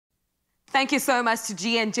Thank you so much to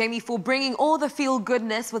G and Jamie for bringing all the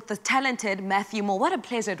feel-goodness with the talented Matthew Moore. What a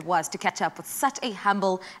pleasure it was to catch up with such a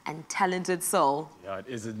humble and talented soul. Yeah, it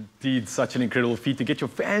is indeed such an incredible feat to get your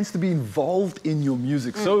fans to be involved in your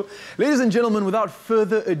music. So, ladies and gentlemen, without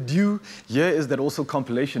further ado, here is that also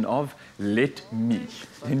compilation of Let Me.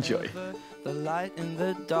 Enjoy. The light in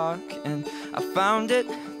the dark, and I found it,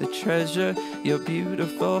 the treasure, your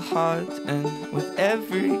beautiful heart, and with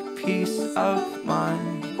every piece of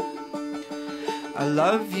mine, I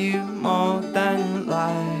love you more than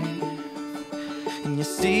life. And you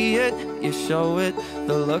see it, you show it,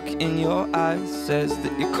 the look in your eyes says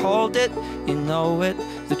that you called it, you know it,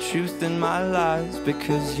 the truth in my lies,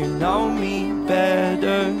 because you know me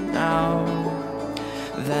better now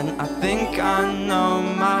than I think I know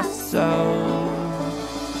myself.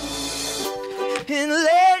 And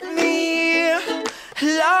let me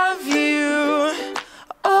love you,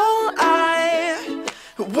 all I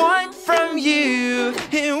want from you,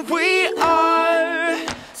 and we are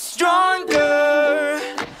stronger,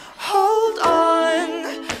 hold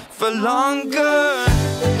on for longer.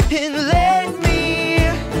 And let me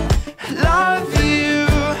love you,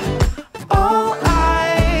 all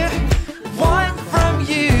I want from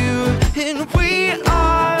you, and we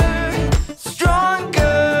are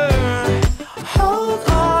stronger, hold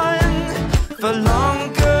on for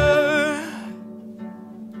longer.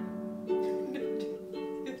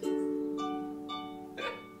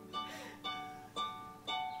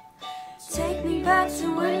 Take me back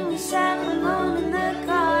to when we sat alone in the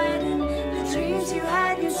garden. The dreams you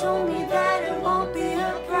had, you told me that it won't be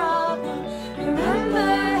a problem.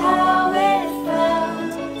 Remember how it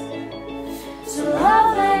felt to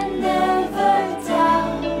love and never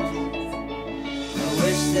doubt. I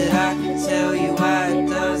wish that I could tell you why it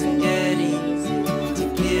doesn't get easy to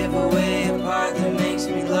give away a part that makes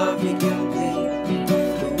me love you completely.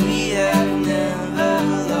 But we have never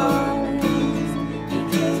lost,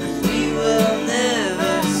 we will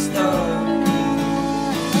never stop.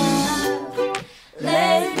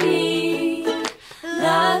 Let me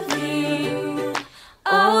love you,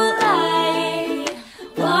 all I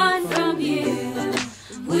want from you.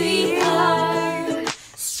 We are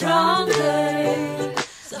stronger,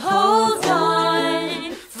 so hold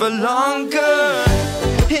on For longer.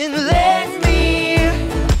 And let me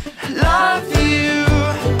love you,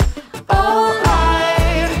 all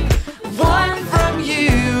I want from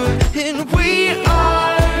you, and we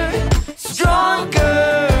are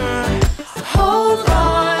stronger, hold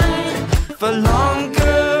on for longer.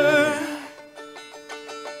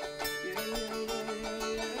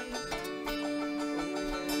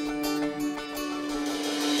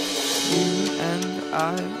 You and I,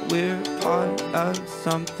 we're part of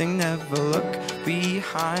something, never look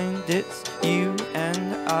behind. It's you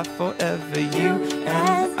and I forever. You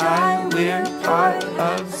and I, we're part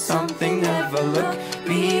of something, never look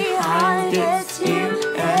behind. It's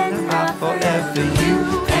you and I forever.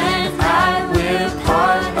 You and I, we're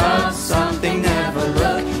part of something, never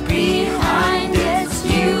look behind. It's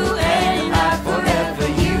you and I forever.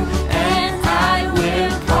 You and I,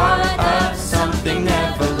 we're part of something,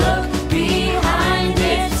 never look behind.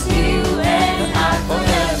 It's you and I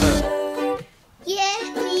forever. Yeah,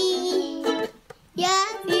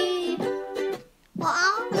 me,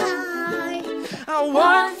 all I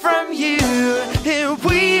want from you, and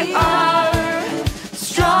we are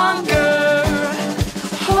stronger,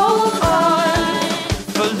 hold on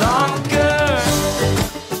for longer.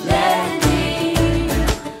 Let me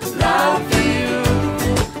love you,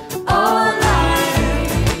 all I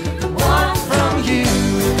want From you,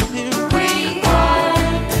 and we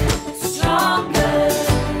are stronger,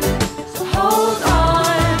 so hold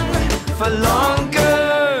on for longer.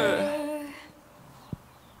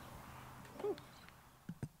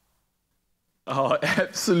 Oh,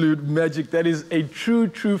 absolute magic. That is a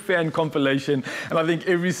true fan compilation. And I think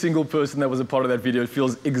every single person that was a part of that video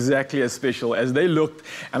feels exactly as special as they looked.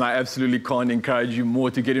 And I absolutely can't encourage you more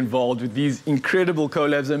to get involved with these incredible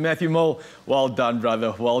collabs. And Matthew Moore, well done,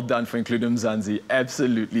 brother. Well done for including Mzansi.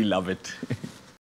 Absolutely love it.